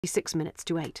6 minutes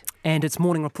to 8. And it's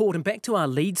Morning Report, and back to our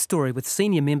lead story with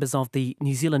senior members of the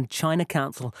New Zealand China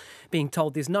Council being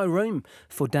told there's no room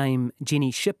for Dame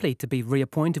Jenny Shipley to be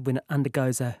reappointed when it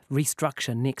undergoes a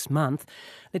restructure next month.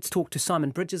 Let's talk to Simon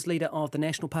Bridges, leader of the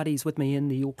National Party. He's with me in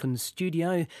the Auckland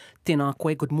studio. Tēnā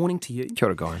koe, good morning to you. Kia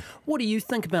ora, Guyon. What do you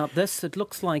think about this? It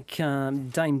looks like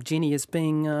Dame Jenny is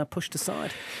being pushed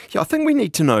aside. Yeah, I think we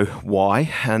need to know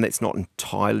why, and that's not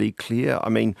entirely clear. I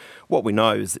mean, what we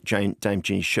know is that Dame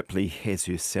Jenny Shipley has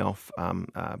herself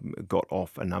got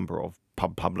off a number of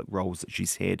public roles that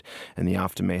she's had in the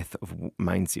aftermath of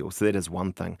Mainzeal. So that is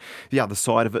one thing. The other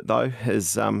side of it, though,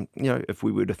 is, if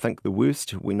we were to think the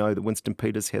worst, we know that Winston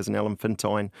Peters has an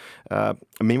elephantine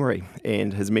memory,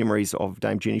 and his memories of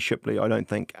Dame Jenny Shipley, I don't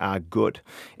think, are good.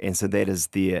 And so that is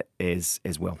there as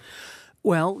well.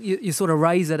 Well, you sort of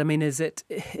raise it. I mean, is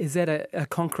that a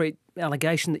concrete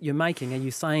allegation that you're making? Are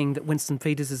you saying that Winston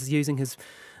Peters is using his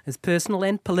personal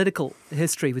and political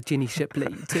history with Jenny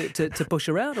Shipley to push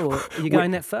her out, or are you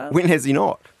going that far? When has he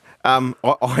not?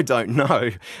 I don't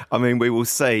know. I mean, we will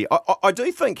see. I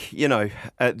do think,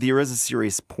 there is a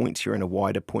serious point here and a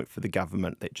wider point for the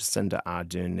government that Jacinda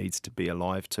Ardern needs to be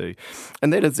alive to.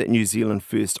 And that is that New Zealand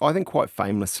First, I think quite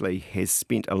famously, has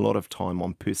spent a lot of time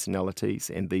on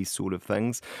personalities and these sort of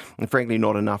things. And frankly,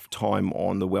 not enough time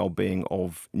on the well-being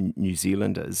of New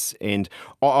Zealanders. And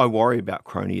I worry about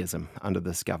cronyism under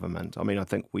this government. I mean, I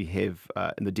think we have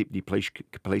in the Deputy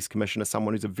Police Commissioner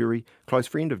someone who's a very close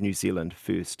friend of New Zealand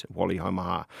First, Wally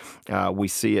Homaha. We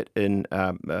see it in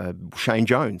Shane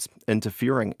Jones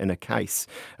interfering in a case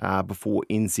before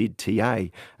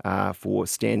NZTA for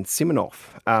Stan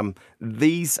Seminoff.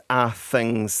 These are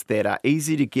things that are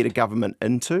easy to get a government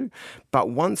into, but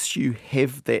once you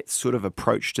have that sort of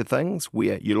approach to things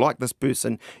where you like this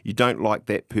person, you don't like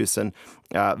that person,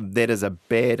 that is a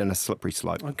bad and a slippery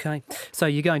slope. Okay, so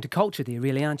you're going to culture there,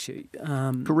 really, aren't you?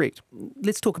 Correct.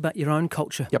 Let's talk about your own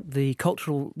culture, Yep. the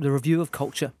review of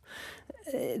culture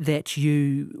that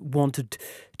you wanted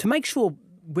to make sure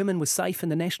women were safe in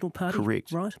the National Party.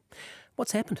 Correct. Right?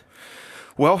 What's happened?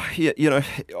 Well,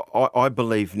 I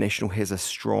believe National has a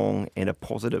strong and a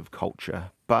positive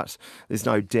culture, but there's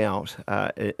no doubt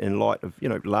in light of,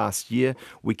 last year,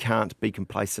 we can't be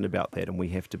complacent about that and we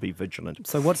have to be vigilant.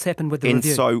 So what's happened with the review?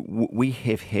 And so we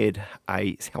have had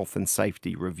a health and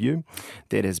safety review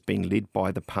that has been led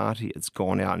by the party. It's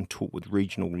gone out and talked with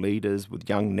regional leaders, with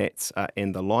young Nats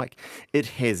and the like. It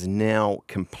has now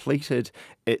completed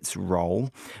its role,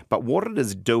 but what it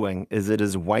is doing is it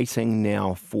is waiting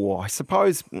now for, I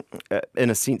suppose,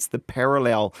 in a sense, the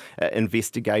parallel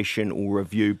investigation or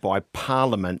review by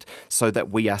Parliament, so that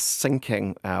we are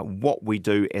syncing what we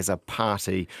do as a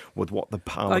party with what the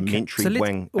parliamentary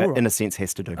wing, in a sense,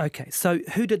 has to do. Okay, so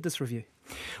who did this review?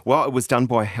 Well, it was done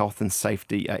by a health and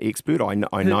safety expert. I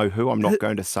know who. I'm not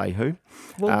going to say who.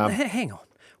 Well, hang on.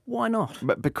 Why not?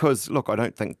 But because, look, I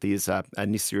don't think there's a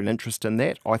necessary interest in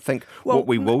that. I think what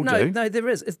we will do... No, there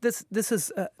is. This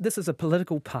is a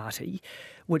political party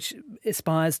which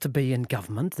aspires to be in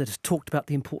government, that has talked about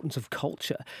the importance of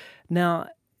culture. Now,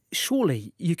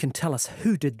 surely you can tell us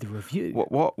who did the review.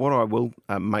 What I will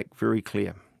make very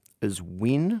clear is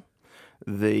when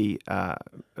the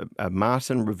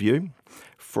Martin review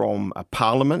from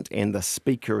Parliament and the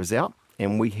Speaker is out,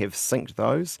 and we have synced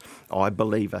those, I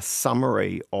believe a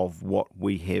summary of what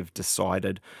we have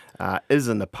decided is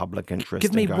in the public interest.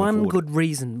 Give me one good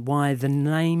reason why the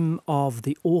name of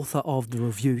the author of the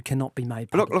review cannot be made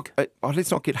public. Look,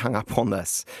 let's not get hung up on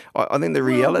this. I think the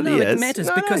reality is... it matters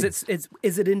because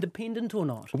is it independent or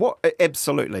not? What?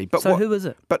 Absolutely. But so who is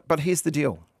it? But here's the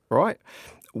deal, right?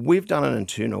 We've done an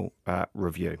internal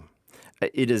review.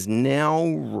 It is now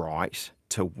right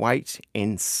to wait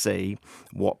and see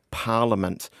what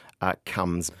Parliament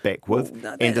comes back with,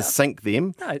 and to sync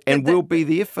them, and we'll be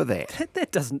there for that.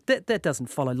 That doesn't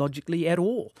follow logically at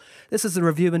all. This is a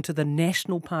review into the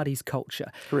National Party's culture.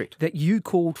 Correct. That you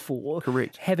called for.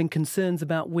 Correct. Having concerns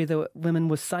about whether women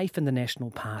were safe in the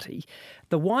National Party.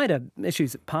 The wider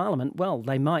issues at Parliament, well,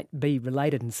 they might be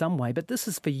related in some way, but this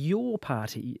is for your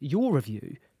party, your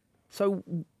review. So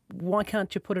why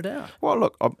can't you put it out? Well,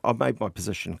 look, I've made my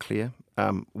position clear.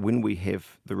 When we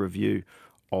have the review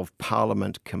of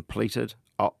Parliament completed,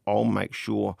 I'll make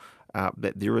sure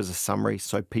that there is a summary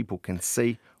so people can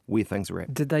see where things are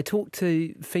at. Did they talk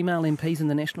to female MPs in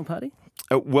the National Party?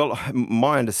 Well,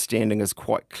 my understanding is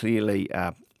quite clearly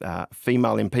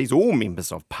female MPs, all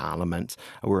members of Parliament,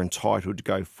 were entitled to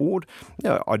go forward.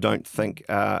 I don't think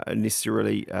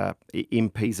necessarily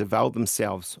MPs availed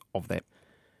themselves of that.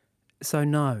 So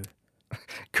no.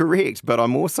 Correct, but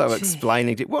I'm also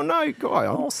explaining to you. Well, no, Guy,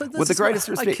 so with the greatest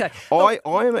respect, okay.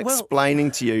 I am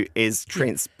explaining to you as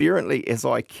transparently as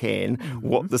I can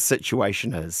what the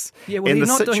situation is. Yeah, well, you're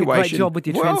not doing a great job with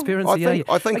your transparency, are you?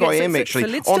 I think I am actually. So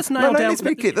let's just nail down. Let's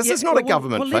be clear. This is not a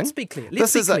government thing. Let's be clear.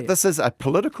 This is a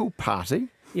political party.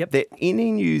 Yep. That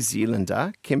any New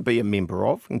Zealander can be a member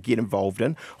of and get involved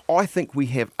in. I think we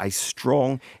have a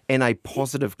strong and a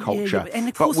positive culture, and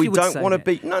of but course we you would don't say want to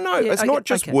that. be. No, it's not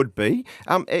just would be.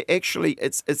 Actually,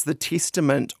 it's the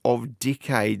testament of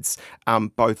decades,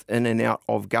 both in and out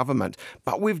of government.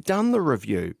 But we've done the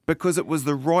review because it was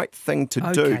the right thing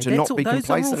to do to not be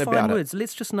complacent about it. Words.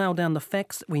 Let's just nail down the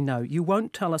facts that we know. You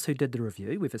won't tell us who did the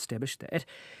review. We've established that.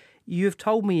 You've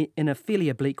told me in a fairly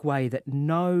oblique way that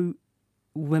no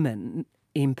women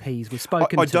MPs were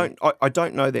spoken to. I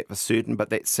don't know that for certain, but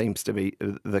that seems to be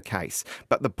the case.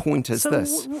 But the point is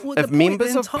this: if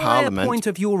members of Parliament, Parliament, the point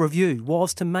of your review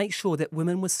was to make sure that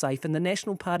women were safe in the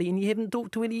National Party, and you haven't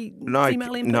talked to any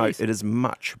female MPs. No, it is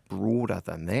much broader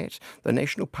than that. The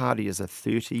National Party is a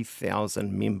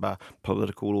 30,000 member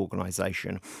political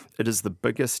organisation. It is the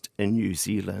biggest in New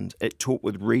Zealand. It talked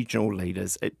with regional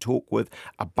leaders. It talked with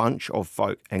a bunch of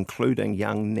folk, including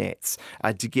young Nats,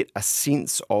 to get a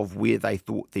sense of where they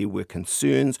thought there were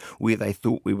concerns, where they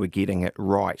thought we were getting it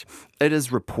right. It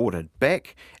is reported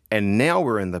back, and now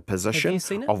we're in the position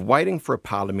of waiting for a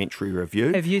parliamentary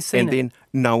review. Have you seen it? And then,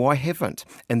 no, I haven't.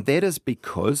 And that is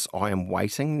because I am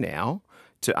waiting now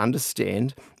to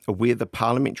understand where the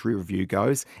parliamentary review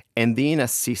goes and then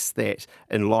assess that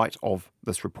in light of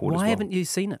this report as well. Why haven't you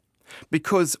seen it?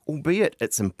 Because albeit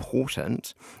it's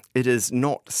important, it is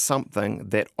not something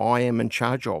that I am in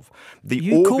charge of.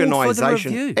 The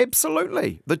organisation,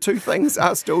 absolutely, the two things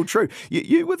are still true.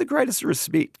 You, with the greatest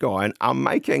respect, Guy, are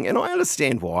making, and I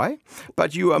understand why,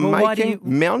 but you are making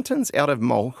mountains out of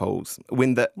molehills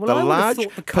when the large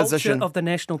the culture of the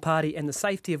National Party and the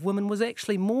safety of women was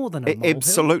actually more than a molehill.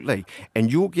 Absolutely, and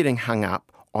you're getting hung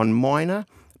up on minor,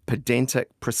 pedantic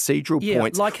procedural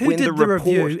points. Like who did the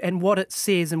review and what it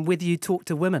says and whether you talk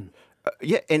to women.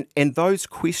 And those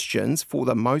questions, for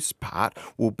the most part,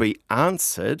 will be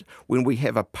answered when we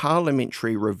have a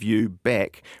parliamentary review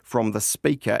back from the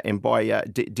Speaker and by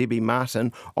Debbie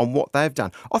Martin on what they've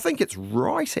done. I think it's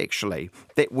right, actually,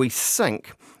 that we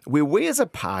sync where we as a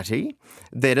party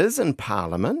that is in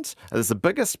Parliament, is the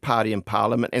biggest party in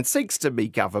Parliament and seeks to be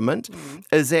government,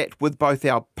 is at with both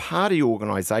our party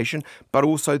organisation but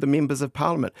also the members of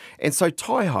Parliament. And so,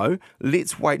 Taiho,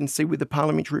 let's wait and see where the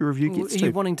parliamentary review gets to. Are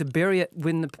you wanting to bury it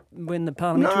when the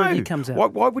parliamentary review comes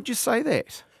out? Why would you say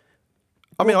that?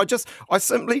 I mean, I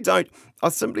simply don't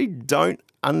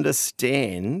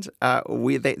understand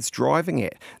where that's driving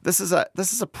at. This is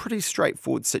a pretty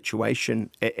straightforward situation,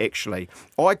 actually.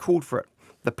 I called for it.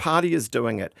 The party is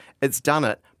doing it. It's done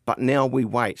it. But now we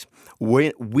wait.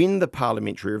 When the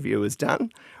parliamentary review is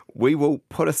done, we will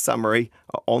put a summary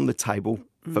on the table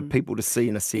for people to see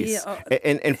and assess.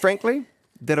 And frankly,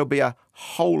 that'll be a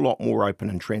whole lot more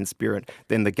open and transparent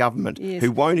than the government,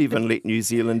 who won't even let New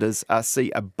Zealanders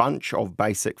see a bunch of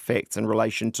basic facts in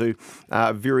relation to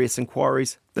various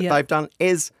inquiries that they've done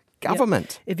as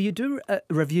government. If you do a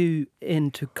review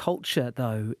into culture,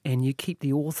 though, and you keep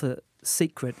the author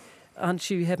secret,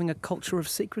 aren't you having a culture of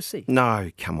secrecy?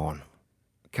 No, come on.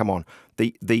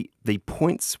 The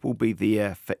points will be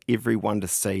there for everyone to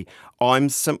see. I'm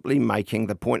simply making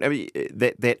the point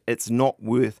that it's not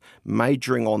worth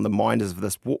majoring on the minders of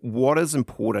this. What is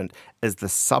important is the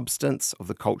substance of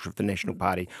the culture of the National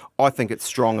Party. I think it's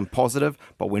strong and positive,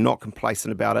 but we're not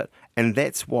complacent about it. And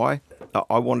that's why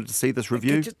I wanted to see this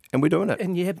review, and we're doing it.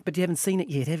 But you haven't seen it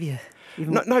yet, have you?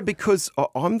 No, because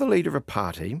I'm the leader of a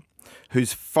party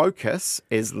whose focus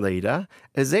as leader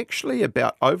is actually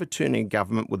about overturning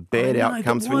government with bad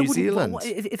outcomes for New Zealand.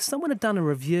 If someone had done a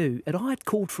review, and I had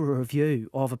called for a review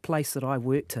of a place that I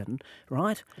worked in,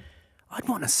 right, I'd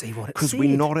want to see what it said. Because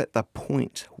we're not at the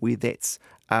point where that's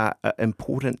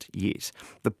important yet.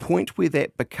 The point where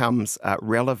that becomes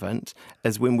relevant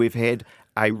is when we've had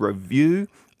a review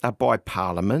by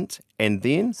Parliament, and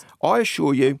then, I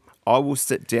assure you, I will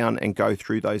sit down and go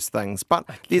through those things. But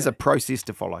there's a process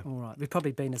to follow. All right. We've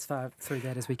probably been as far through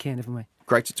that as we can, haven't we?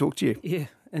 Great to talk to you. Yeah,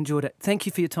 enjoyed it. Thank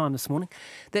you for your time this morning.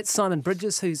 That's Simon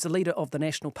Bridges, who's the leader of the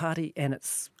National Party, and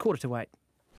it's 7:45.